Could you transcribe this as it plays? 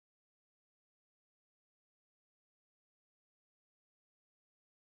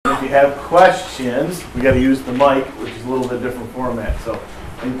have questions, we got to use the mic, which is a little bit different format. So,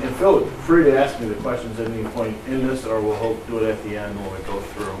 and feel free to ask me the questions at any point in this, or we'll do it at the end when we go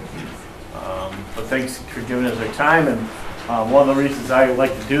through. But thanks for giving us your time. And one of the reasons I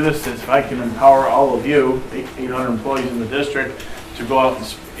like to do this is if I can empower all of you, 800 employees in the district, to go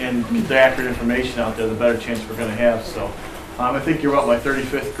out and get the accurate information out there, the better chance we're going to have. So I think you're about my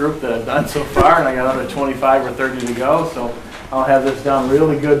 35th group that I've done so far, and I got another 25 or 30 to go. So I'll have this done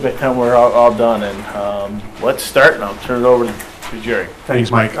really good by the time we're all done. And let's start, and I'll turn it over to Jerry.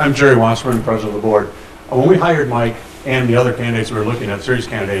 Thanks, Mike. I'm Jerry Wasserman, President of the Board. When we hired Mike and the other candidates we were looking at, series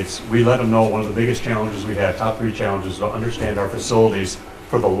candidates, we let them know one of the biggest challenges we had, top 3 challenges, to understand our facilities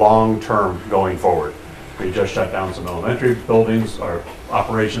for the long term going forward. We just shut down some elementary buildings, our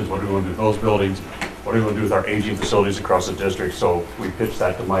operations, what are we going to do with those buildings, what are we going to do with our aging facilities across the district. So we pitched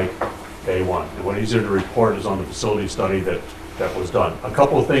that to Mike day one. And what he's here to report is on the facility study that was done. A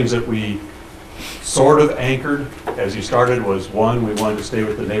couple of things that we sort of anchored as he started was, one, we wanted to stay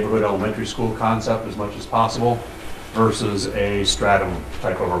with the neighborhood elementary school concept as much as possible versus a stratum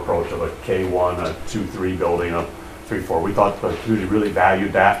type of approach of a K1, a 2-3 building, a 3-4. We thought the community really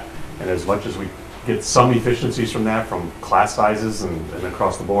valued that, and as much as we get some efficiencies from that, from class sizes and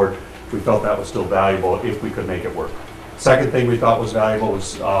across the board, we felt that was still valuable if we could make it work. Second thing we thought was valuable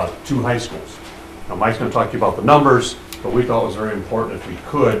was 2 high schools. Now Mike's going to talk to you about the numbers, but we thought it was very important if we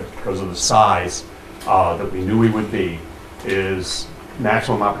could, because of the size that we knew we would be, is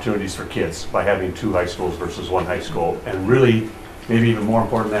maximum opportunities for kids by having 2 high schools versus 1 high school, and really, maybe even more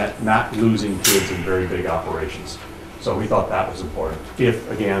important than that, not losing kids in very big operations. So we thought that was important, if,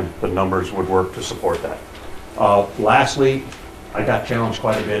 again, the numbers would work to support that. Lastly, I got challenged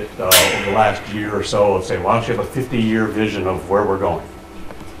quite a bit over the last year or so of saying, why don't you have a 50-year vision of where we're going?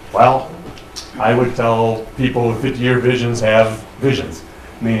 Well, I would tell people with 50-year visions have visions,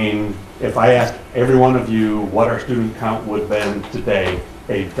 meaning if I asked every one of you what our student count would have been today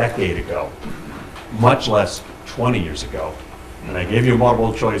a decade ago, much less 20 years ago, and I gave you a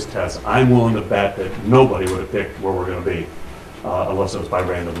multiple choice test, I'm willing to bet that nobody would have picked where we're going to be unless it was by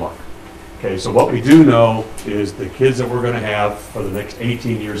random luck. Okay, so what we do know is the kids that we're going to have for the next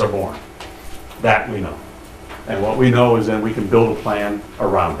 18 years are born. That we know. And what we know is then we can build a plan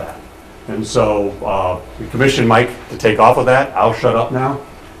around that. And so we commissioned Mike to take off of that. I'll shut up now,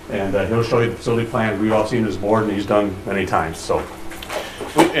 and he'll show you the facility plan we've all seen his board, and he's done many times. So,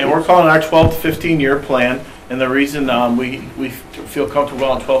 and we're calling our 12 to 15-year plan. And the reason we feel comfortable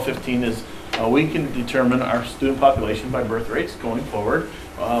on 12-15 is we can determine our student population by birth rates going forward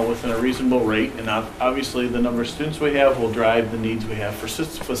within a reasonable rate. And obviously the number of students we have will drive the needs we have for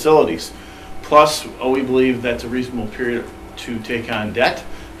facilities. Plus, we believe that's a reasonable period to take on debt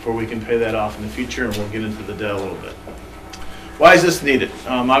before we can pay that off in the future, and we'll get into the debt a little bit. Why is this needed?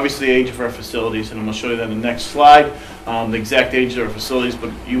 Obviously, the age of our facilities, and I'm going to show you that in the next slide, the exact age of our facilities,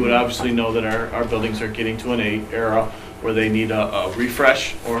 but you would obviously know that our buildings are getting to an era where they need a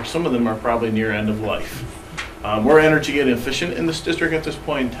refresh, or some of them are probably near end of life. We're energy inefficient in this district at this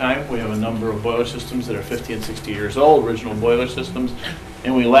point in time. We have a number of boiler systems that are 50 and 60 years old, original boiler systems,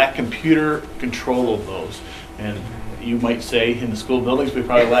 and we lack computer control of those. And you might say in the school buildings we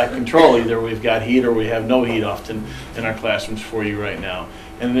probably lack control. Either we've got heat or we have no heat often in our classrooms for you right now.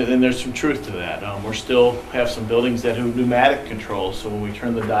 And there's some truth to that. We still have some buildings that have pneumatic controls, so when we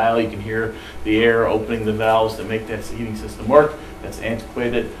turn the dial you can hear the air opening the valves that make that heating system work. That's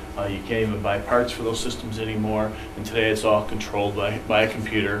antiquated. You can't even buy parts for those systems anymore, and today it's all controlled by a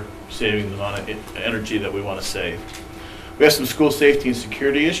computer, saving the amount of energy that we want to save. We have some school safety and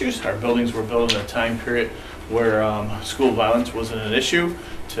security issues. Our buildings were built in a time period where school violence wasn't an issue.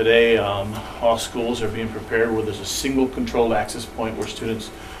 Today, all schools are being prepared where there's a single controlled access point where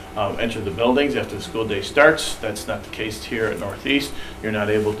students enter the buildings after the school day starts. That's not the case here at Northeast. You're not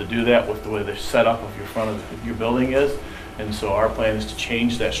able to do that with the way the setup of your front of your building is. And so our plan is to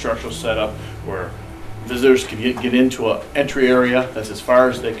change that structural setup where visitors can get into an entry area that's as far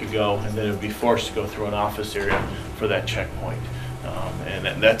as they could go, and then it would be forced to go through an office area for that checkpoint.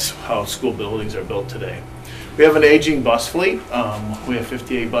 And that's how school buildings are built today. We have an aging bus fleet. We have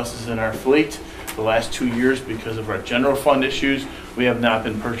 58 buses in our fleet. The last 2 years, because of our general fund issues, we have not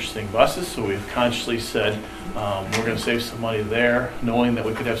been purchasing buses, so we've consciously said we're going to save some money there, knowing that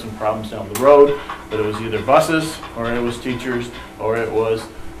we could have some problems down the road, but it was either buses, or it was teachers, or it was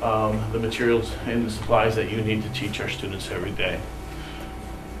the materials and the supplies that you need to teach our students every day.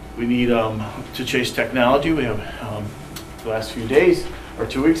 We need to chase technology. We have the last few days, or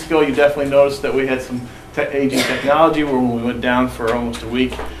 2 weeks ago, you definitely noticed that we had some aging technology where when we went down for almost a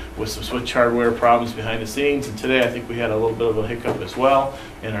week, with some switch hardware problems behind the scenes. And today I think we had a little bit of a hiccup as well.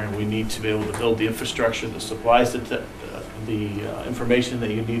 And we need to be able to build the infrastructure that supplies the information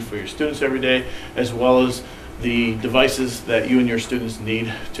that you need for your students every day, as well as the devices that you and your students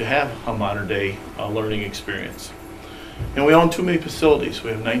need to have a modern day learning experience. And we own too many facilities.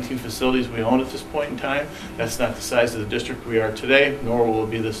 We have 19 facilities we own at this point in time. That's not the size of the district we are today, nor will it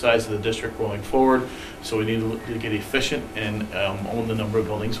be the size of the district going forward. So we need to get efficient and own the number of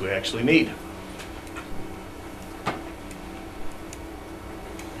buildings we actually need.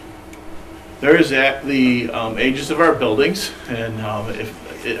 There is the ages of our buildings, and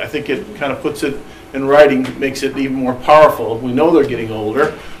I think it kind of puts it in writing, makes it even more powerful. We know they're getting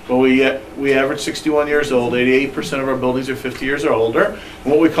older. But we average 61 years old. 88% of our buildings are 50 years or older.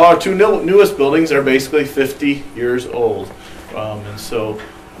 And what we call our two newest buildings are basically 50 years old. And so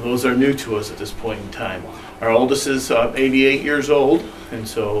those are new to us at this point in time. Our oldest is 88 years old, and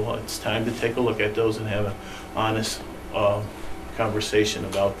so it's time to take a look at those and have an honest conversation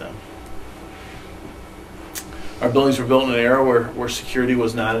about them. Our buildings were built in an era where security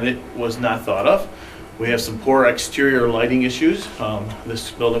was not thought of. We have some poor exterior lighting issues. This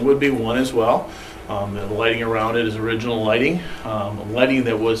building would be one as well. The lighting around it is original lighting. Lighting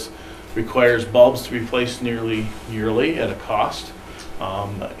that requires bulbs to be replaced nearly yearly at a cost.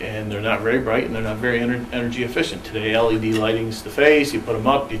 And they're not very bright and they're not very energy efficient. Today LED lighting's the phase. You put them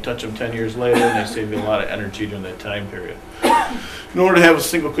up, you touch them 10 years later, and they save you a lot of energy during that time period. In order to have a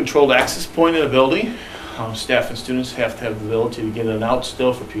single controlled access point in a building, staff and students have to have the ability to get in and out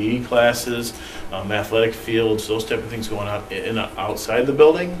still for PE classes, athletic fields, those type of things going on outside the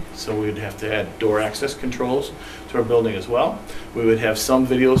building. So we would have to add door access controls to our building as well. We would have some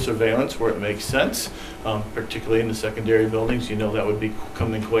video surveillance where it makes sense, particularly in the secondary buildings. You know, that would be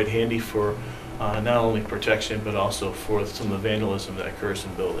coming quite handy for not only protection but also for some of the vandalism that occurs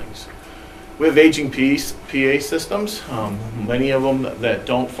in buildings. We have aging PA systems, many of them that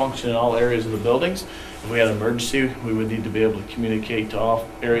don't function in all areas of the buildings. If we had an emergency, we would need to be able to communicate to all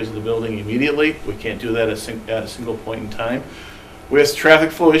areas of the building immediately. We can't do that at a single point in time. We have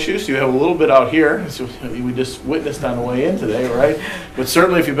traffic flow issues. You have a little bit out here, so we just witnessed on the way in today, right? But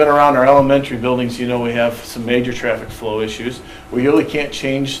certainly if you've been around our elementary buildings, you know we have some major traffic flow issues. We really can't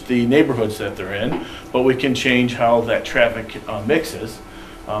change the neighborhoods that they're in, but we can change how that traffic mixes.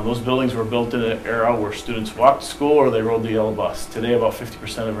 Those buildings were built in an era where students walked to school or they rode the yellow bus. Today, about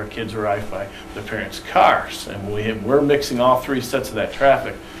 50% of our kids arrive by their parents' cars. And we're mixing all three sets of that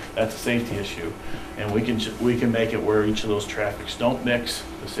traffic. That's a safety issue. And we can make it where each of those traffics don't mix,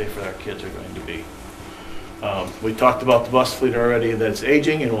 the safer our kids are going to be. We talked about the bus fleet already, that it's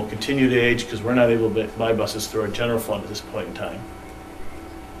aging and will continue to age because we're not able to buy buses through our general fund at this point in time.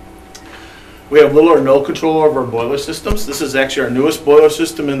 We have little or no control over our boiler systems. This is actually our newest boiler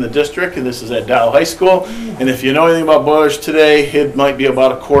system in the district, and this is at Dow High School. And if you know anything about boilers today, it might be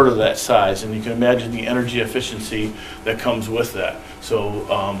about a quarter of that size, and you can imagine the energy efficiency that comes with that. So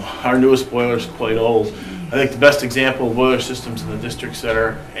our newest boiler is quite old. I think the best example of boiler systems in the districts that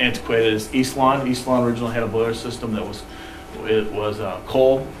are antiquated is East Lawn. East Lawn originally had a boiler system that was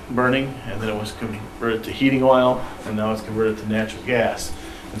coal burning, and then it was converted to heating oil, and now it's converted to natural gas.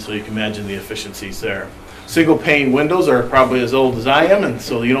 And so you can imagine the efficiencies there. Single pane windows are probably as old as I am, and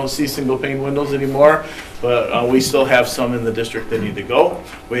so you don't see single pane windows anymore, but we still have some in the district that need to go.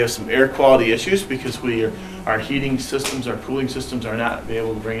 We have some air quality issues because our heating systems, our cooling systems are not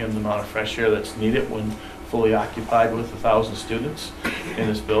able to bring in the amount of fresh air that's needed when fully occupied with 1,000 students in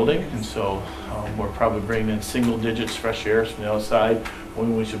this building. And so we're probably bringing in single digits fresh air from the outside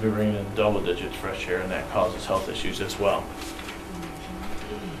when we should be bringing in double digits fresh air, and that causes health issues as well.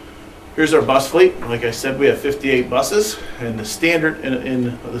 Here's our bus fleet. Like I said, we have 58 buses, and the standard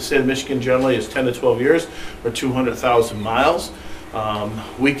in the state of Michigan generally is 10 to 12 years or 200,000 miles.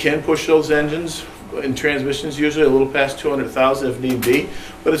 We can push those engines in transmissions usually a little past 200,000 if need be,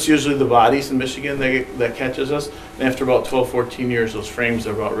 but it's usually the bodies in Michigan that catches us. And after about 12, 14 years, those frames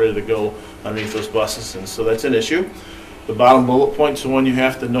are about ready to go underneath those buses, and so that's an issue. The bottom bullet point is the one you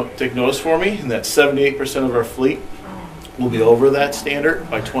have to take notice for me, and that's 78% of our fleet will be over that standard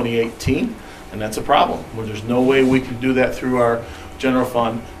by 2018, and that's a problem. Where there's no way we can do that through our general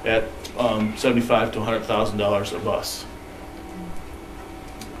fund at $75,000 to $100,000 a bus.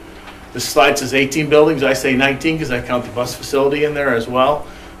 This slide says 18 buildings. I say 19 because I count the bus facility in there as well.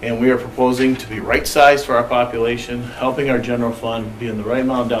 And we are proposing to be right-sized for our population, helping our general fund be in the right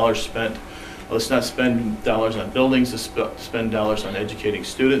amount of dollars spent. Let's not spend dollars on buildings, let's spend dollars on educating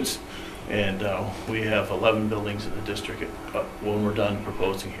students. And we have 11 buildings in the district when we're done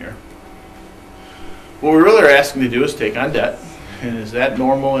proposing here. What we really are asking to do is take on debt And is that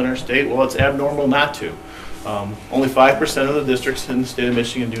normal in our state? Well, it's abnormal not to. Only 5% of the districts in the state of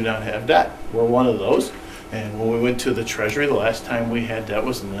Michigan do not have debt. We're one of those. And when we went to the Treasury, the last time we had debt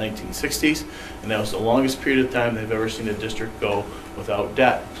was in the 1960s, and that was the longest period of time they've ever seen a district go without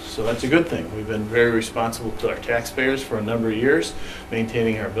debt. So that's a good thing. We've been very responsible to our taxpayers for a number of years,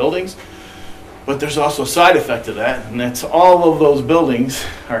 maintaining our buildings. But there's also a side effect of that, and that's all of those buildings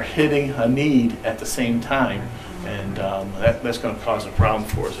are hitting a need at the same time, and that's going to cause a problem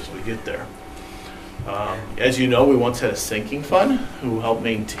for us as we get there. As you know, we once had a sinking fund who helped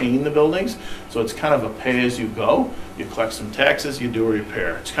maintain the buildings, so it's kind of a pay-as-you-go. You collect some taxes, you do a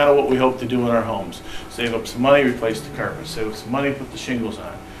repair. It's kind of what we hope to do in our homes. Save up some money, replace the carpet. Save up some money, put the shingles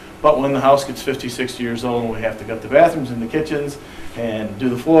on. But when the house gets 50, 60 years old and we have to gut the bathrooms and the kitchens and do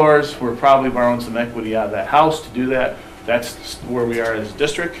the floors, we're probably borrowing some equity out of that house to do that. That's where we are as a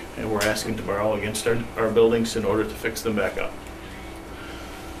district, and we're asking to borrow against our buildings in order to fix them back up.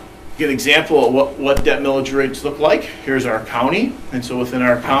 Get an example of what debt millage rates look like. Here's our county, and so within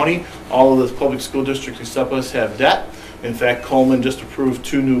our county, all of the public school districts except us have debt. In fact, Coleman just approved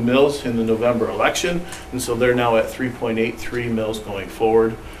 2 new mills in the November election, and so they're now at 3.83 mills going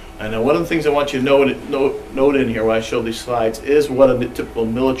forward. And one of the things I want you to note in here while I show these slides is what a typical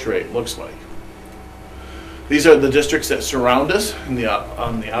millage rate looks like. These are the districts that surround us, on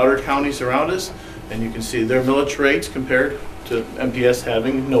the outer counties around us, and you can see their millage rates compared to MPS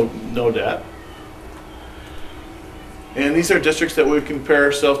having no debt. And these are districts that we compare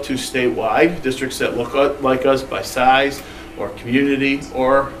ourselves to statewide, districts that look like us by size or community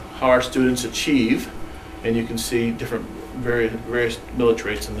or how our students achieve. And you can see different various millage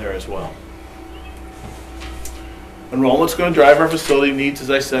rates in there as well. Enrollment's going to drive our facility needs, as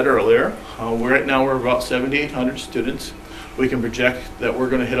I said earlier. We're about 7,800 students. We can project that we're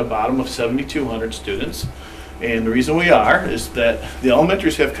going to hit a bottom of 7,200 students. And the reason we are is that the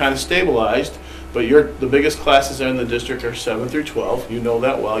elementaries have kind of stabilized, but the biggest classes in the district are 7 through 12. You know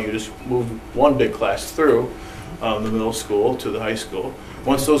that well. You just move one big class through the middle school to the high school.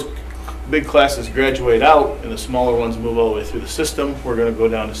 Once those big classes graduate out and the smaller ones move all the way through the system, we're going to go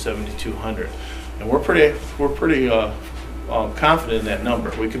down to 7,200. And we're pretty confident in that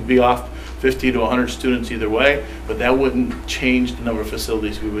number. We could be off 50 to 100 students either way, but that wouldn't change the number of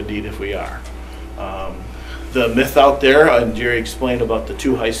facilities we would need if we are. The myth out there, and Jerry explained about the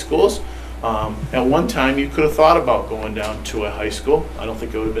 2 high schools. At one time, you could have thought about going down to a high school. I don't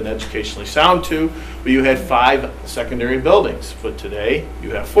think it would have been educationally sound to, but you had 5 secondary buildings. But today,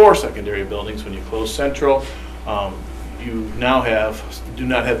 you have 4 secondary buildings. When you close Central, you now do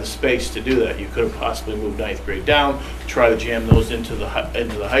not have the space to do that. You could have possibly moved 9th grade down, try to jam those into the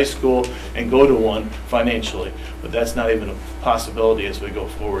high school and go to one financially. But that's not even a possibility as we go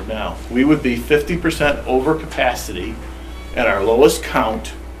forward now. We would be 50% over capacity at our lowest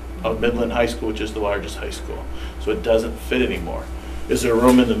count of Midland High School, which is the largest high school. So it doesn't fit anymore. Is there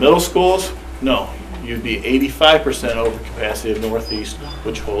room in the middle schools? No. You'd be 85% over capacity of Northeast,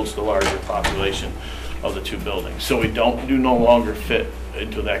 which holds the larger population of the 2 buildings. So we do no longer fit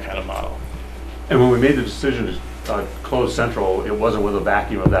into that kind of model. And when we made the decision to close Central, it wasn't with a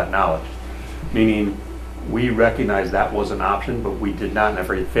vacuum of that knowledge. Meaning, we recognized that was an option, but we did not, and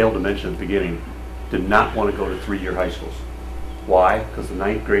I failed to mention at the beginning, did not want to go to 3-year high schools. Why? Because the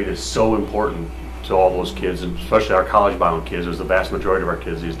 9th grade is so important to all those kids, and especially our college-bound kids. There's the vast majority of our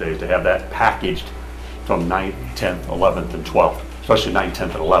kids these days to have that packaged from 9th, 10th, 11th, and 12th, especially 9th, 10th,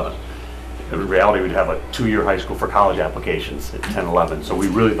 and 11th. In reality, we'd have a 2-year high school for college applications at 10, 11. So we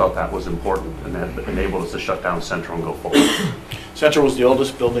really thought that was important, and that enabled us to shut down Central and go forward. Central was the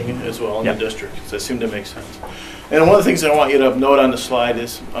oldest building as well in the district, so that seemed to make sense. And one of the things I want you to note on the slide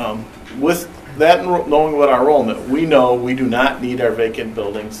is with that knowing about our enrollment, we know we do not need our vacant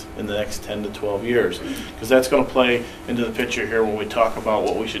buildings in the next 10 to 12 years, because that's going to play into the picture here when we talk about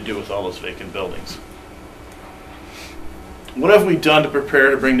what we should do with all those vacant buildings. What have we done to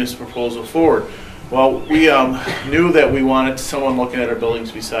prepare to bring this proposal forward? Well, we knew that we wanted someone looking at our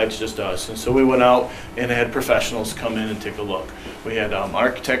buildings besides just us, and so we went out and had professionals come in and take a look. We had an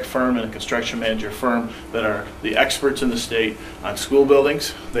architect firm and a construction manager firm that are the experts in the state on school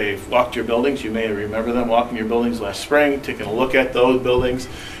buildings. They've walked your buildings. You may remember them walking your buildings last spring, taking a look at those buildings,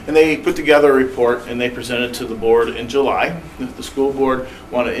 and they put together a report and they presented to the board in July. The school board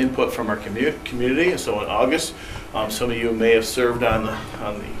wanted input from our community, and so in August, some of you may have served on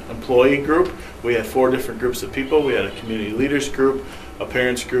the employee group. We had 4 different groups of people. We had a community leaders group, a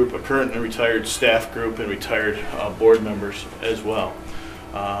parents group, a current and retired staff group, and retired board members as well.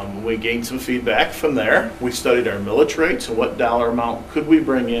 We gained some feedback from there. We studied our millage rates and what dollar amount could we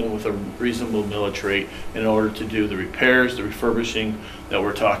bring in with a reasonable millage rate in order to do the repairs, the refurbishing that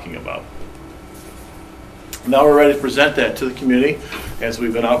we're talking about. Now we're ready to present that to the community. As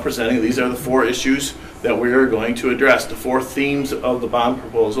we've been out presenting, these are the 4 issues that we are going to address. The 4 themes of the bond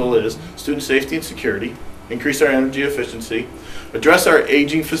proposal is student safety and security, increase our energy efficiency, address our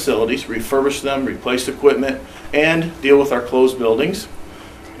aging facilities, refurbish them, replace equipment, and deal with our closed buildings,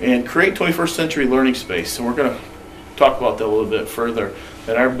 and create 21st century learning space. And we're going to talk about that a little bit further,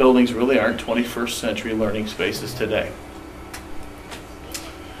 that our buildings really aren't 21st century learning spaces today.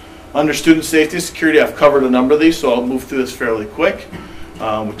 Under student safety and security, I've covered a number of these, so I'll move through this fairly quick. We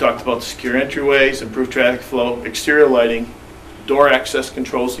talked about secure entryways, improved traffic flow, exterior lighting, door access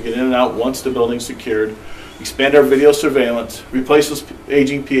controls to get in and out once the building's secured, expand our video surveillance, replace those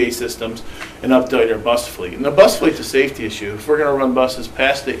aging PA systems, and update our bus fleet. And the bus fleet's a safety issue. If we're going to run buses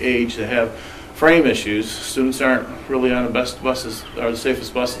past the age that have frame issues, students aren't really on the best buses or the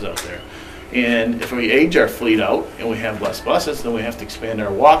safest buses out there. And if we age our fleet out and we have less buses, then we have to expand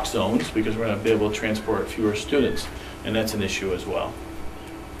our walk zones because we're going to be able to transport fewer students, and that's an issue as well.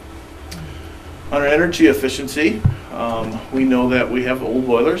 Under energy efficiency, we know that we have old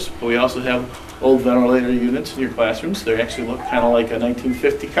boilers, but we also have old ventilator units in your classrooms. They actually look kind of like a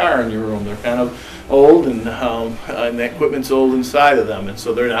 1950 car in your room. They're kind of old, and the equipment's old inside of them, and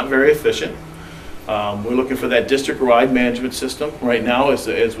so they're not very efficient. We're looking for that district-wide management system. Right now,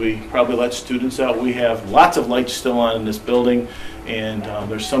 as we probably let students out, we have lots of lights still on in this building, and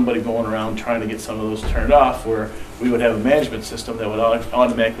there's somebody going around trying to get some of those turned off, where we would have a management system that would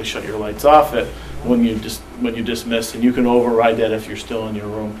automatically shut your lights off when you dismiss, and you can override that if you're still in your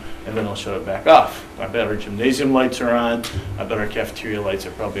room, and then it'll shut it back off. I bet our gymnasium lights are on. I bet our cafeteria lights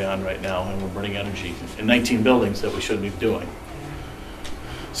are probably on right now, and we're burning energy in 19 buildings that we shouldn't be doing.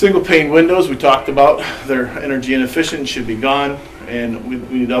 Single pane windows, we talked about. They're energy inefficient and should be gone, and we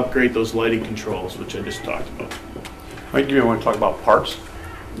need to upgrade those lighting controls, which I just talked about. Mike, do you want to talk about parts?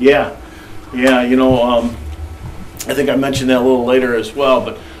 Yeah, you know, I think I mentioned that a little later as well,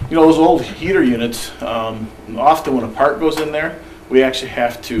 but you know, those old heater units, often when a part goes in there, we actually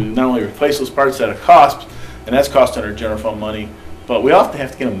have to not only replace those parts at a cost, and that's costing our general fund money, but we often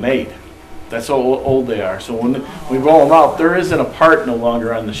have to get them made. That's how old they are. So when we roll them out, there isn't a part no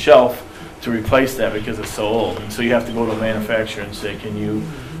longer on the shelf to replace that because it's so old. And so you have to go to a manufacturer and say, can you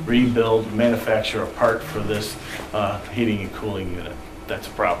rebuild, manufacture a part for this heating and cooling unit? That's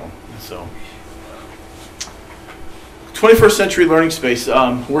a problem. So 21st century learning space.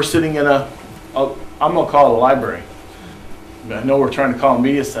 We're sitting in I'm going to call it a library. I know we're trying to call them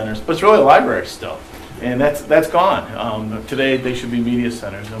media centers, but it's really a library still. And that's gone. Today they should be media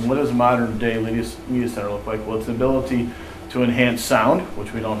centers. And what does a modern day media center look like? Well, it's the ability to enhance sound,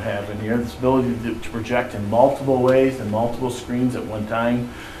 which we don't have in here. This ability to project in multiple ways and multiple screens at one time.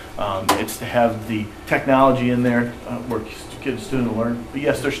 It's to have the technology in there where kids, students learn. But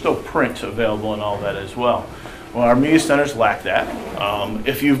yes, there's still print available and all that as well. Well, our media centers lack that.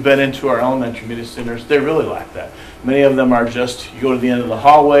 If you've been into our elementary media centers, they really lack that. Many of them are just, you go to the end of the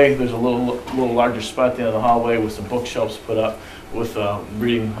hallway, there's a little larger spot at the end of the hallway with some bookshelves put up with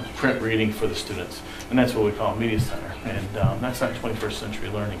print reading for the students. And that's what we call a media center. And that's not 21st century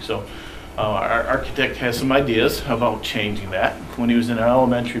learning. So our architect has some ideas about changing that. When he was in our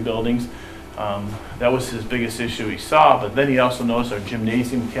elementary buildings, that was his biggest issue he saw, but then he also noticed our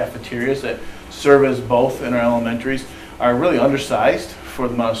gymnasium cafeterias that serve as both in our elementaries are really undersized for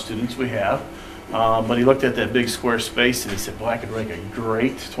the amount of students we have. But he looked at that big square space and he said, well, I could make a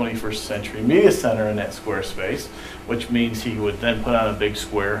great 21st century media center in that square space, which means he would then put on a big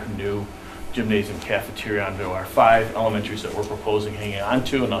square new gymnasium cafeteria onto our 5 elementaries that we're proposing hanging on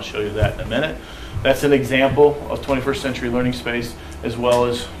to, and I'll show you that in a minute. That's an example of 21st century learning space, as well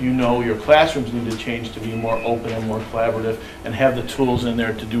as, you know, your classrooms need to change to be more open and more collaborative and have the tools in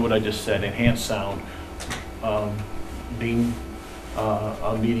there to do what I just said, enhance sound, beam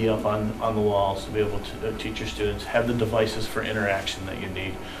media up on the walls to be able to teach your students, have the devices for interaction that you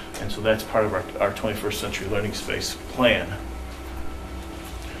need. And so that's part of our 21st century learning space plan.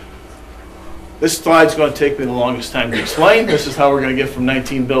 This slide's going to take me the longest time to explain. This is how we're going to get from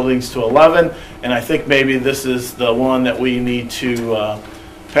 19 buildings to 11, and I think maybe this is the one that we need to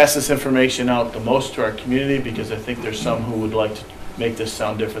pass this information out the most to our community, because I think there's some who would like to make this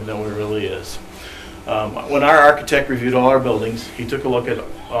sound different than what it really is. When our architect reviewed all our buildings, he took a look at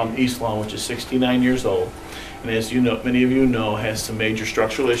East Lawn, which is 69 years old, and as you know, many of you know, has some major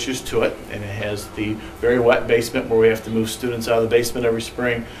structural issues to it, and it has the very wet basement where we have to move students out of the basement every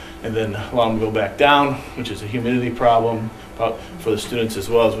spring and then allow them to go back down, which is a humidity problem for the students as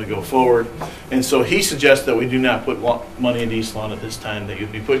well as we go forward. And so he suggests that we do not put money into East Lawn at this time, that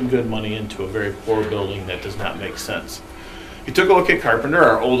you'd be putting good money into a very poor building. That does not make sense. He took a look at Carpenter,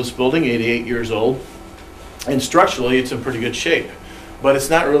 our oldest building, 88 years old, and structurally it's in pretty good shape. But it's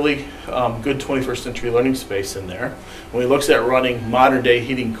not really good 21st century learning space in there. When he looks at running modern day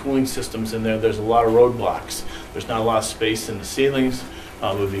heating and cooling systems in there, there's a lot of roadblocks. There's not a lot of space in the ceilings.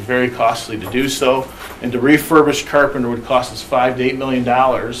 It would be very costly to do so. And to refurbish Carpenter would cost us $5 to $8 million.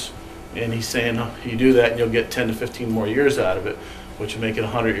 And he's saying, you do that and you'll get 10 to 15 more years out of it, which would make it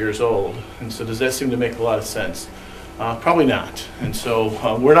 100 years old. And so does that seem to make a lot of sense? Probably not. And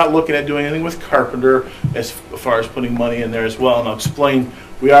so we're not looking at doing anything with Carpenter as far as putting money in there as well. And I'll explain,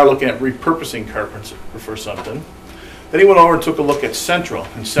 we are looking at repurposing Carpenter for something. Then he went over and took a look at Central.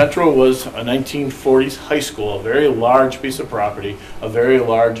 And Central was a 1940s high school, a very large piece of property, a very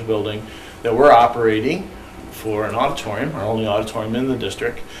large building that we're operating for an auditorium, our only auditorium in the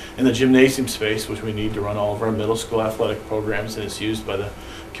district, and the gymnasium space, which we need to run all of our middle school athletic programs, and it's used by the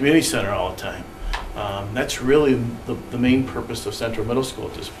community center all the time. That's really the main purpose of Central Middle School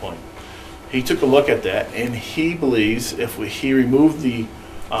at this point. He took a look at that, and he believes if he removed the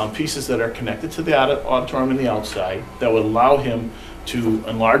pieces that are connected to the auditorium on the outside, that would allow him to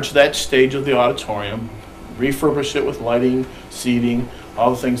enlarge that stage of the auditorium, refurbish it with lighting, seating,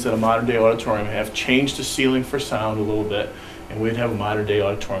 all the things that a modern day auditorium have, change the ceiling for sound a little bit, and we'd have a modern day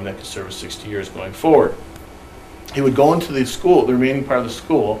auditorium that could service 60 years going forward. He would go into the school, the remaining part of the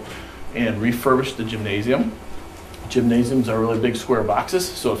school, and refurbish the gymnasium. Gymnasiums are really big square boxes,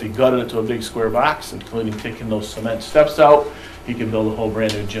 so if he gutted it to a big square box, including taking those cement steps out, he could build a whole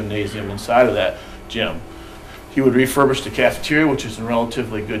brand new gymnasium inside of that gym. He would refurbish the cafeteria, which is in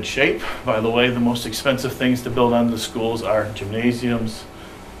relatively good shape. By the way, the most expensive things to build on the schools are gymnasiums,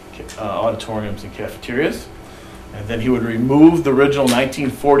 auditoriums, and cafeterias. And then he would remove the original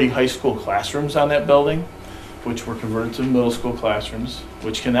 1940 high school classrooms on that building, which were converted to middle school classrooms,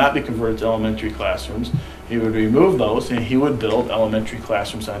 which cannot be converted to elementary classrooms. He would remove those, and he would build elementary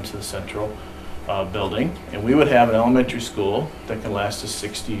classrooms onto the Central building, and we would have an elementary school that can last us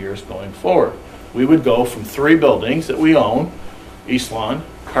 60 years going forward. We would go from 3 buildings that we own, East Lawn,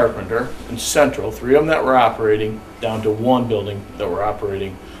 Carpenter, and Central, 3 of them that we're operating, down to 1 building that we're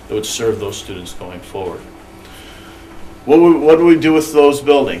operating that would serve those students going forward. What do we do with those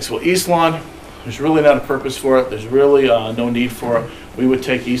buildings? Well, East Lawn, there's really not a purpose for it. There's really no need for it. We would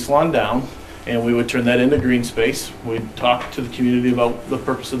take East Lawn down, and we would turn that into green space. We'd talk to the community about the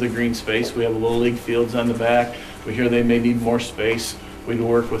purpose of the green space. We have little league fields on the back. We hear they may need more space. We'd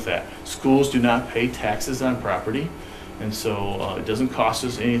work with that. Schools do not pay taxes on property, and so it doesn't cost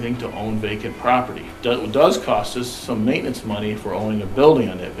us anything to own vacant property. It does cost us some maintenance money if we're owning a building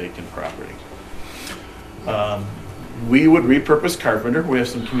on that vacant property. We would repurpose Carpenter. We have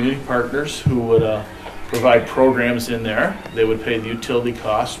some community partners who would provide programs in there. They would pay the utility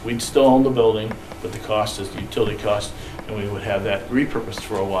cost. We'd still own the building, but the cost is the utility cost, and we would have that repurposed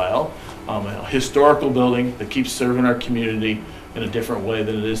for a while. A historical building that keeps serving our community in a different way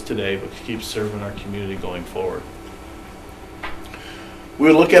than it is today, but keeps serving our community going forward. We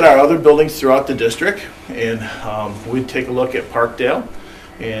would look at our other buildings throughout the district, and we'd take a look at Parkdale.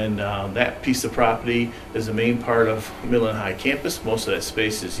 And that piece of property is the main part of Midland High campus. Most of that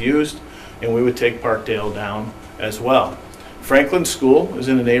space is used, and we would take Parkdale down as well. Franklin School is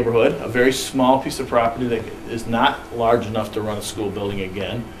in the neighborhood, a very small piece of property that is not large enough to run a school building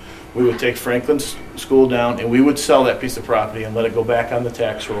again. We would take Franklin School down, and we would sell that piece of property and let it go back on the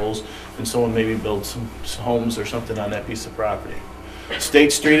tax rolls, and someone maybe build some homes or something on that piece of property.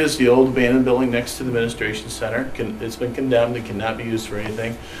 State Street is the old abandoned building next to the administration center. It's been condemned and cannot be used for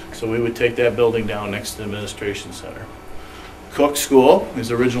anything, so we would take that building down next to the administration center. Cook School is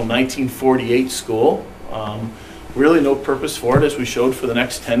the original 1948 school. Really no purpose for it, as we showed, for the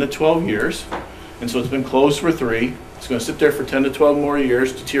next 10 to 12 years. And so it's been closed for 3. It's going to sit there for 10 to 12 more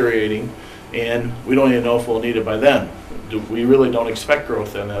years, deteriorating, and we don't even know if we'll need it by then. We really don't expect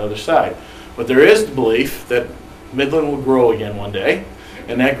growth on that other side. But there is the belief that Midland will grow again one day,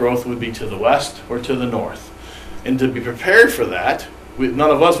 and that growth would be to the west or to the north. And to be prepared for that,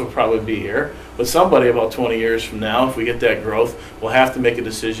 none of us will probably be here, but somebody about 20 years from now, if we get that growth, will have to make a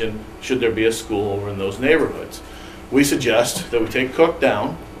decision, should there be a school over in those neighborhoods. We suggest that we take Cook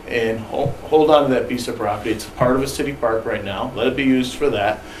down and hold on to that piece of property. It's part of a city park right now. Let it be used for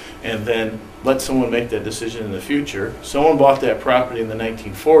that, and then let someone make that decision in the future. Someone bought that property in the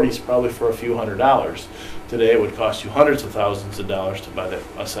 1940s probably for a few $100s. Today it would cost you hundreds of thousands of dollars to buy that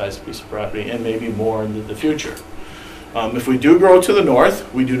a size piece of property, and maybe more in the future. If we do grow to the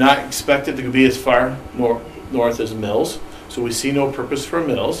north, we do not expect it to be as far north as Mills. So we see no purpose for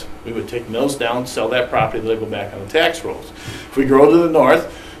Mills. We would take Mills down, sell that property, let it go back on the tax rolls. If we grow to the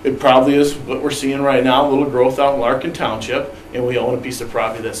north, it probably is what we're seeing right now, a little growth out in Larkin Township, and we own a piece of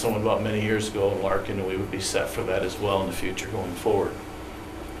property that someone bought many years ago in Larkin, and we would be set for that as well in the future going forward.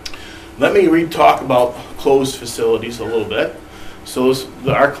 Let me talk about closed facilities a little bit. So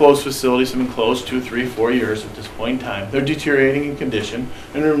our closed facilities have been closed 2, 3, 4 years at this point in time. They're deteriorating in condition,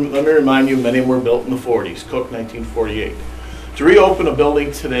 and let me remind you, many of them were built in the 40s, Cook 1948. To reopen a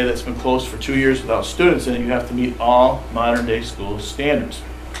building today that's been closed for 2 years without students in it, you have to meet all modern day school standards.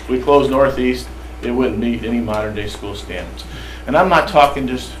 If we close Northeast, it wouldn't meet any modern day school standards. And I'm not talking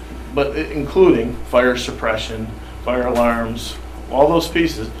just, but including fire suppression, fire alarms, all those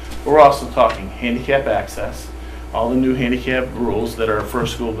pieces. We're also talking handicap access, all the new handicap rules that are for a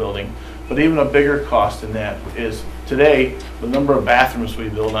school building. But even a bigger cost in that is today, the number of bathrooms we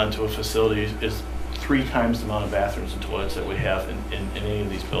build onto a facility is 3 times the amount of bathrooms and toilets that we have in any of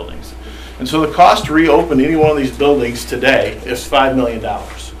these buildings. And so the cost to reopen any one of these buildings today is $5 million.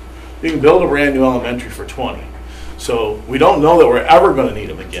 You can build a brand new elementary for 20. So we don't know that we're ever going to need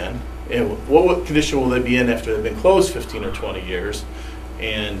them again. And what condition will they be in after they've been closed 15 or 20 years?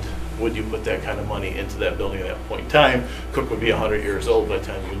 And would you put that kind of money into that building at that point in time? Cook would be 100 years old by the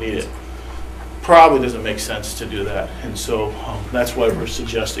time you need it. Probably doesn't make sense to do that. And so that's why we're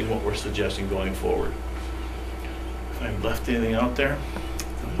suggesting what we're suggesting going forward. If I left anything out there?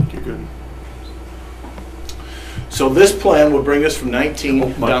 I think you're good. So this plan would bring us from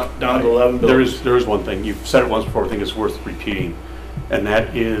 19 down to 11 buildings. There is one thing. You've said it once before. I think it's worth repeating. And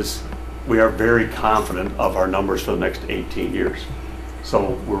that is we are very confident of our numbers for the next 18 years.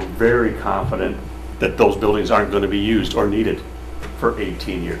 So we're very confident that those buildings aren't going to be used or needed for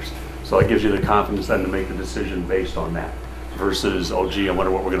 18 years. So that gives you the confidence then to make the decision based on that versus, oh gee, I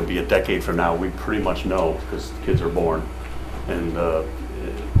wonder what we're going to be a decade from now. We pretty much know because kids are born, and the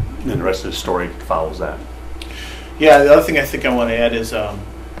rest of the story follows that. Yeah, the other thing I think I want to add is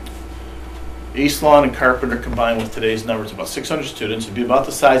East Lawn and Carpenter combined with today's numbers, about 600 students. It'd be about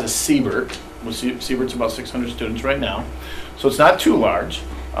the size of Siebert. Siebert's about 600 students right now. So it's not too large,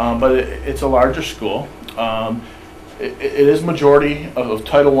 but it's a larger school. It is majority of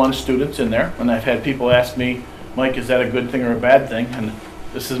Title I students in there, and I've had people ask me, Mike, is that a good thing or a bad thing? And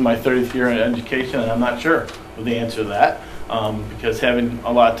this is my 30th year in education, and I'm not sure of the answer to that, because having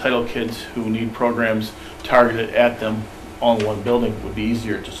a lot of Title kids who need programs targeted at them all in one building would be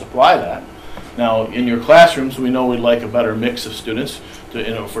easier to supply that. Now, in your classrooms, we know we'd like a better mix of students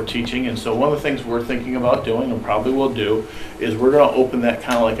for teaching, and so one of the things we're thinking about doing, and probably will do, is we're going to open that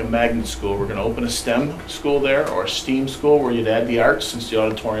kind of like a magnet school. We're going to open a STEM school there, or a STEAM school, where you'd add the arts, since the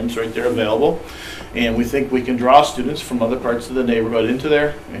auditorium's right there available. And we think we can draw students from other parts of the neighborhood into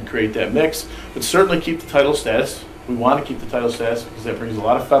there and create that mix, but certainly keep the title status. We want to keep the title status because that brings a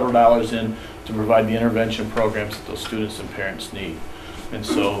lot of federal dollars in to provide the intervention programs that those students and parents need. And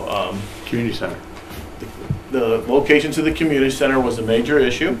so Community center. The location to the community center was a major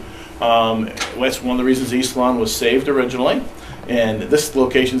issue. That's one of the reasons East Lawn was saved originally. And this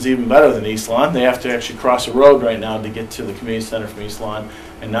location is even better than East Lawn. They have to actually cross a road right now to get to the community center from East Lawn.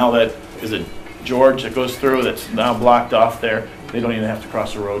 And now that is a George that goes through that's now blocked off there. They don't even have to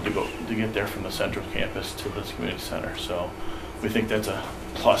cross a road to get there from the central campus to this community center. So we think that's a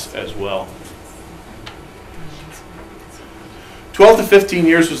plus as well. 12 to 15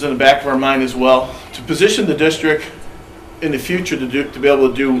 years was in the back of our mind as well, to position the district in the future to be able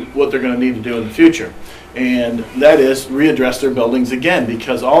to do what they're going to need to do in the future. And that is readdress their buildings again,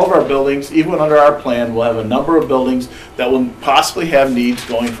 because all of our buildings, even under our plan, will have a number of buildings that will possibly have needs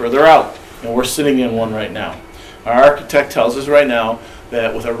going further out. And we're sitting in one right now. Our architect tells us right now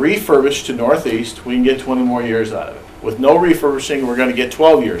that with a refurbish to Northeast, we can get 20 more years out of it. With no refurbishing, we're going to get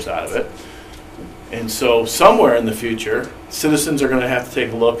 12 years out of it. And so somewhere in the future, citizens are going to have to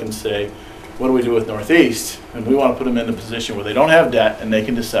take a look and say, what do we do with Northeast? And we want to put them in a position where they don't have debt and they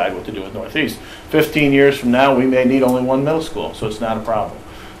can decide what to do with Northeast. 15 years from now, we may need only one middle school, so it's not a problem.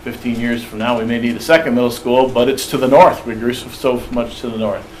 15 years from now, we may need a second middle school, but it's to the north. We grew so much to the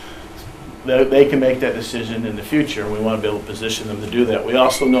north. they can make that decision in the future. We want to be able to position them to do that. We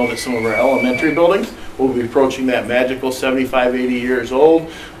also know that some of our elementary buildings will be approaching that magical 75, 80 years old,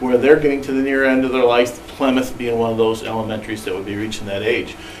 where they're getting to the near end of their life, Plymouth being one of those elementaries that would be reaching that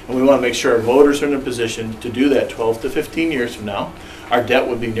age. And we want to make sure our voters are in a position to do that 12 to 15 years from now. Our debt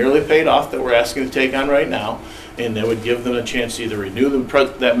would be nearly paid off that we're asking to take on right now, and that would give them a chance to either renew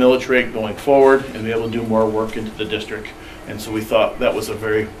that millage rate going forward and be able to do more work into the district. And so we thought that was a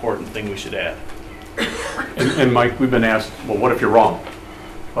very important thing we should add. And Mike, we've been asked, well, what if you're wrong?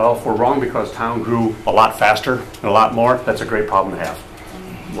 Well, if we're wrong because town grew a lot faster and a lot more, that's a great problem to have.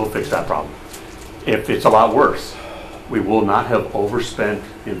 We'll fix that problem. If it's a lot worse, we will not have overspent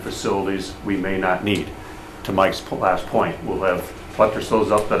in facilities we may not need. To Mike's last point, we'll have buttressed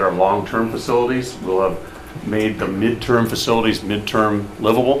those up that are long-term facilities. We'll have made the midterm facilities midterm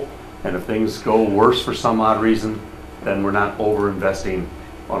livable. And if things go worse for some odd reason, then we're not over-investing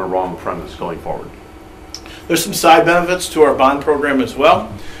on a wrong premise going forward. There's some side benefits to our bond program as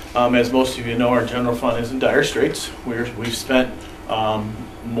well. As most of you know, our general fund is in dire straits. We've spent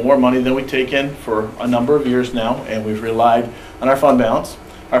more money than we take in for a number of years now, and we've relied on our fund balance.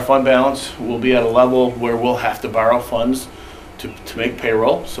 Our fund balance will be at a level where we'll have to borrow funds to make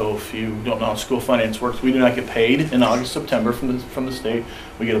payroll. So if you don't know how school finance works, we do not get paid in August, September from the state.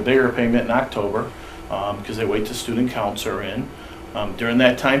 We get a bigger payment in October because they wait till student counts are in. During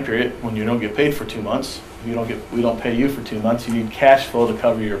that time period, when you don't get paid for 2 months, we don't pay you for 2 months. You need cash flow to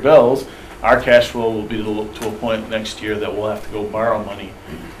cover your bills. Our cash flow will be to a point next year that we'll have to go borrow money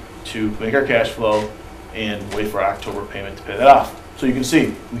to make our cash flow and wait for October payment to pay that off. So you can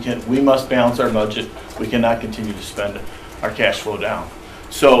see, we must balance our budget. We cannot continue to spend our cash flow down.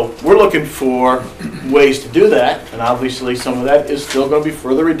 So we're looking for ways to do that, and obviously some of that is still going to be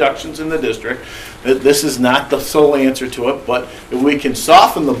further reductions in the district. This is not the sole answer to it, but if we can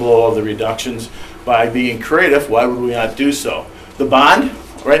soften the blow of the reductions by being creative, why would we not do so? The bond,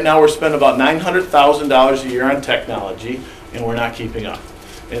 right now we're spending about $900,000 a year on technology, and we're not keeping up.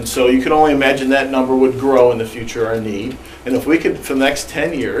 And so you can only imagine that number would grow in the future, our need. And if we could, for the next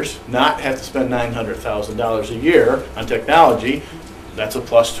 10 years, not have to spend $900,000 a year on technology, that's a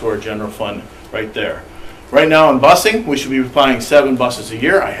plus to our general fund right there. Right now in busing, we should be buying 7 buses a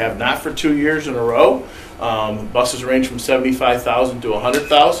year. I have not for 2 years in a row. Buses range from $75,000 to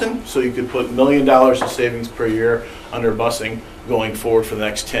 $100,000, so you could put $1 million in savings per year under busing going forward for the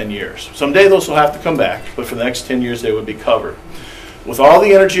next 10 years. Someday those will have to come back, but for the next 10 years they would be covered. With all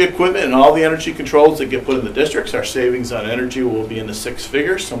the energy equipment and all the energy controls that get put in the districts, our savings on energy will be in the 6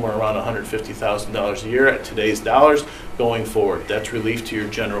 figures, somewhere around $150,000 a year at today's dollars going forward. That's relief to your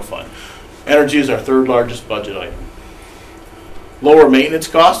general fund. Energy is our 3rd largest budget item. Lower maintenance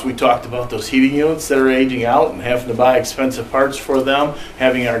costs. We talked about those heating units that are aging out and having to buy expensive parts for them,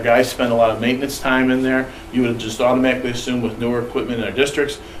 having our guys spend a lot of maintenance time in there. You would just automatically assume with newer equipment in our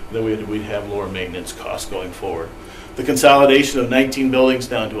districts that we'd have lower maintenance costs going forward. The consolidation of 19 buildings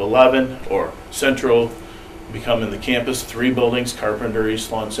down to 11, or Central becoming the campus, 3 buildings, Carpenter,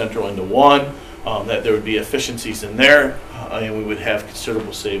 East Lawn, Central into 1, that there would be efficiencies in there, and we would have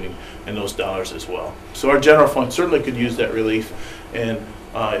considerable saving in those dollars as well. So our general fund certainly could use that relief, and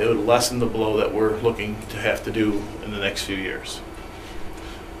it would lessen the blow that we're looking to have to do in the next few years.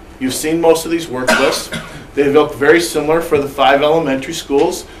 You've seen most of these work lists. They look very similar for the 5 elementary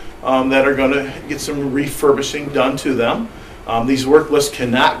schools that are going to get some refurbishing done to them. These work lists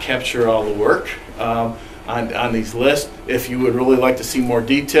cannot capture all the work on these lists. If you would really like to see more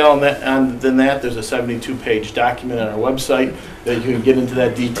detail than that, there's a 72-page document on our website that you can get into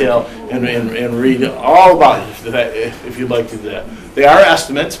that detail and read all about it if you'd like to do that. They are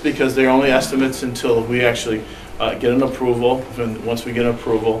estimates because they're only estimates until we actually get an approval. Once we get an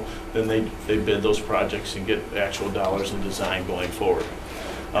approval, then they bid those projects and get actual dollars and design going forward.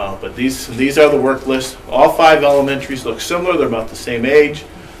 But these are the work lists. All 5 elementaries look similar. They're about the same age.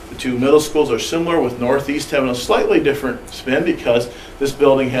 The 2 middle schools are similar, with Northeast having a slightly different spin because this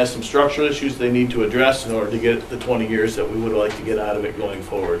building has some structural issues they need to address in order to get the 20 years that we would like to get out of it going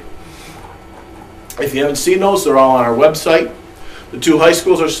forward. If you haven't seen those, they're all on our website. The 2 high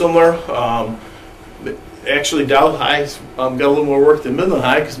schools are similar. Actually, Dow High's got a little more work than Midland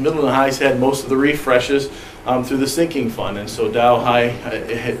High because Midland High's had most of the refreshes through the sinking fund, and so Dow High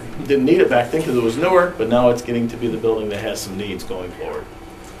didn't need it back then because it was newer, but now it's getting to be the building that has some needs going forward.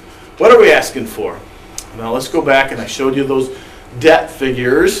 What are we asking for? Now let's go back, and I showed you those debt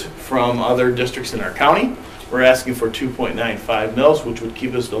figures from other districts in our county. We're asking for 2.95 mils, which would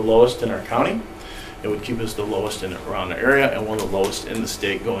keep us the lowest in our county. It would keep us the lowest around the area and one of the lowest in the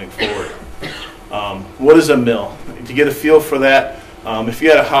state going forward. What is a mill? To get a feel for that, If you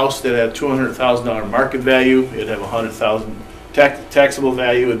had a house that had $200,000 market value, it'd have $100,000 taxable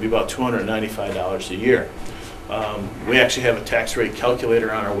value. It'd be about $295 a year. We actually have a tax rate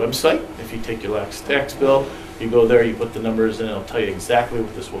calculator on our website. If you take your last tax bill, you go there, you put the numbers in, it'll tell you exactly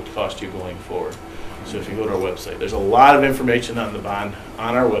what this will cost you going forward. So if you go to our website, there's a lot of information on the bond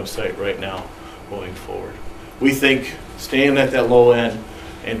on our website right now going forward. We think staying at that low end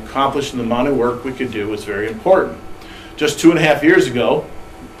and accomplishing the amount of work we could do is very important. Just 2.5 years ago,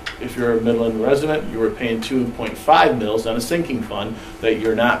 if you're a Midland resident, you were paying 2.5 mils on a sinking fund that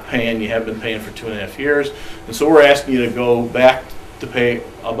you're not paying, you have been paying for 2.5 years. And so we're asking you to go back to pay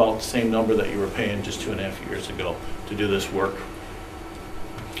about the same number that you were paying just 2.5 years ago to do this work.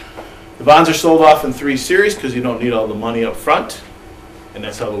 The bonds are sold off in 3 series because you don't need all the money up front, and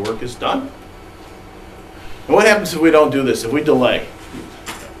that's how the work is done. And what happens if we don't do this, if we delay?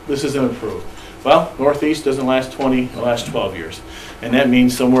 This isn't approved. Well, Northeast doesn't last 20, it lasts 12 years. And that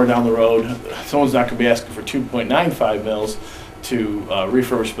means somewhere down the road, someone's not going to be asking for 2.95 mils to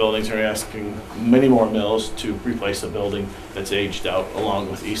refurbish buildings. They're asking many more mils to replace a building that's aged out, along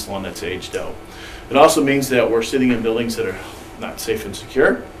with East Lawn that's aged out. It also means that we're sitting in buildings that are not safe and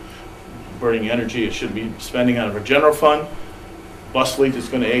secure, burning energy it should be spending out of our general fund. Bus fleet is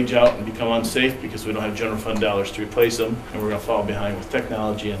going to age out and become unsafe because we don't have general fund dollars to replace them, and we're going to fall behind with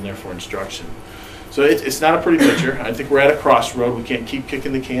technology and therefore instruction. So it's not a pretty picture. I think we're at a crossroad. We can't keep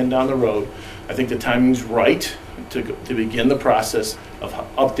kicking the can down the road. I think the timing's right to begin the process of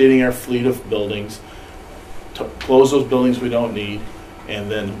updating our fleet of buildings, to close those buildings we don't need,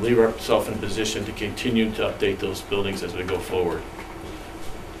 and then leave ourselves in a position to continue to update those buildings as we go forward.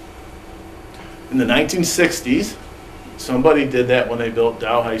 In the 1960s, somebody did that when they built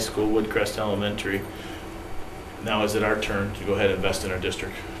Dow High School, Woodcrest Elementary. Now is it our turn to go ahead and invest in our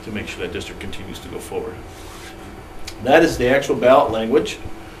district to make sure that district continues to go forward. That is the actual ballot language.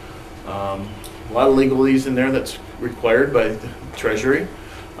 A lot of legalese in there that's required by the Treasury,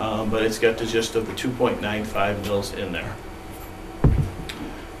 but it's got the gist of the 2.95 mils in there.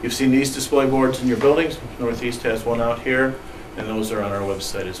 You've seen these display boards in your buildings. Northeast has one out here, and those are on our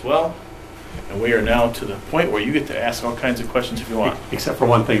website as well. And we are now to the point where you get to ask all kinds of questions if you want. Except for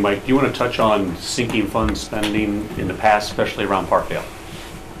one thing, Mike, do you want to touch on sinking fund spending in the past, especially around Parkdale?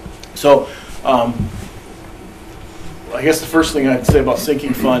 So, I guess the first thing I'd say about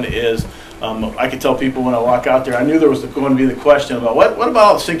sinking fund is I could tell people when I walk out there, I knew there was going to be the question about what about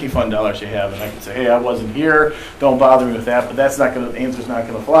all the sinking fund dollars you have? And I could say, hey, I wasn't here, don't bother me with that, but that's not going to, the answer's not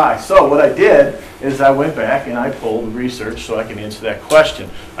going to fly. So what I did is I went back and I pulled research so I can answer that question.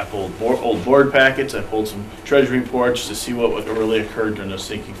 I pulled old board packets, I pulled some treasury reports to see what really occurred during those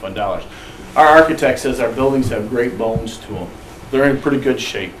sinking fund dollars. Our architect says our buildings have great bones to them. They're in pretty good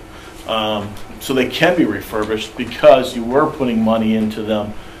shape. So they can be refurbished because you were putting money into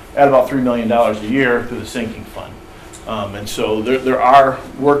them at about $3 million a year through the sinking fund. And so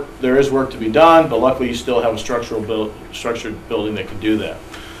there is work to be done, but luckily you still have a structured building that can do that.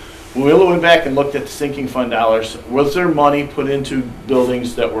 When we went back and looked at the sinking fund dollars, was there money put into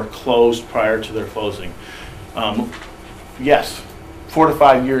buildings that were closed prior to their closing? Yes, 4 to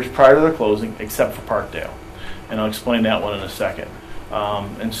 5 years prior to their closing, except for Parkdale. And I'll explain that one in a second.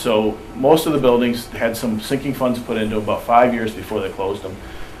 And so most of the buildings had some sinking funds put into about 5 years before they closed them.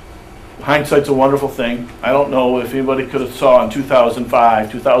 Hindsight's a wonderful thing. I don't know if anybody could have saw in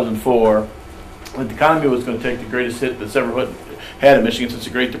 2005, 2004, that the economy was going to take the greatest hit that's ever had in Michigan since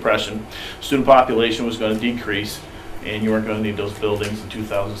the Great Depression. Student population was going to decrease, and you weren't going to need those buildings in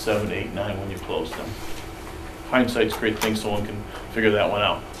 2007, 8, 9 when you closed them. Hindsight's a great thing, so one can figure that one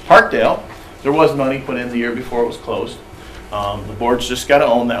out. Parkdale, there was money put in the year before it was closed. The board's just got to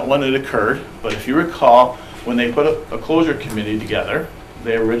own that one. It occurred, but if you recall, when they put a closure committee together,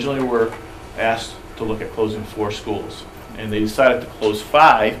 they originally were asked to look at closing 4 schools, and they decided to close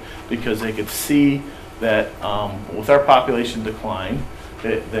 5 because they could see that with our population decline,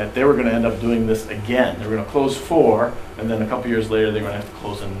 that they were going to end up doing this again. They were going to close 4, and then a couple years later, they were going to have to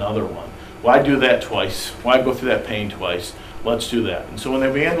close another one. Why do that twice? Why go through that pain twice? Let's do that. And so when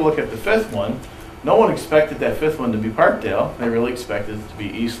they began to look at the 5th one, no one expected that 5th one to be Parkdale. They really expected it to be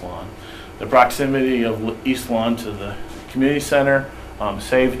East Lawn. The proximity of East Lawn to the community center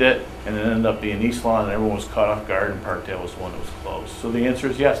saved it, and it ended up being East Lawn, and everyone was caught off guard, and Parkdale was the one that was closed. So the answer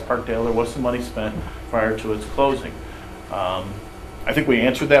is yes, Parkdale, there was some money spent prior to its closing. I think we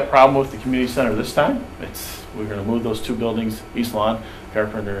answered that problem with the community center this time. We're going to move those 2 buildings, East Lawn,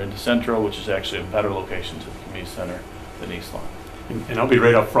 Carpenter, into Central, which is actually a better location to the community center than East Lawn. And I'll be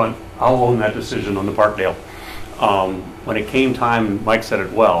right up front, I'll own that decision on the Parkdale. When it came time, Mike said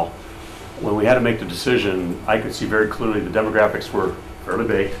it well, when we had to make the decision, I could see very clearly the demographics were fairly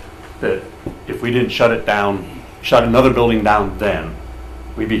big, that if we didn't shut it down, shut another building down then,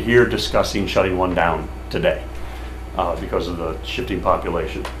 we'd be here discussing shutting one down today because of the shifting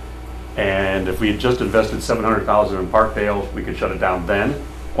population. And if we had just invested $700,000 in Parkdale, we could shut it down then,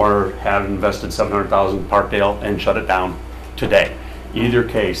 or have invested $700,000 in Parkdale and shut it down today. Either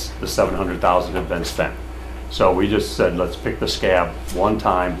case, the $700,000 had been spent. So we just said, let's pick the scab one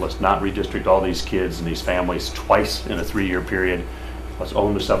time. Let's not redistrict all these kids and these families twice in a 3-year period. Let's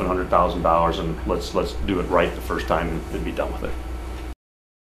own the $700,000 and let's do it right the first time and be done with it.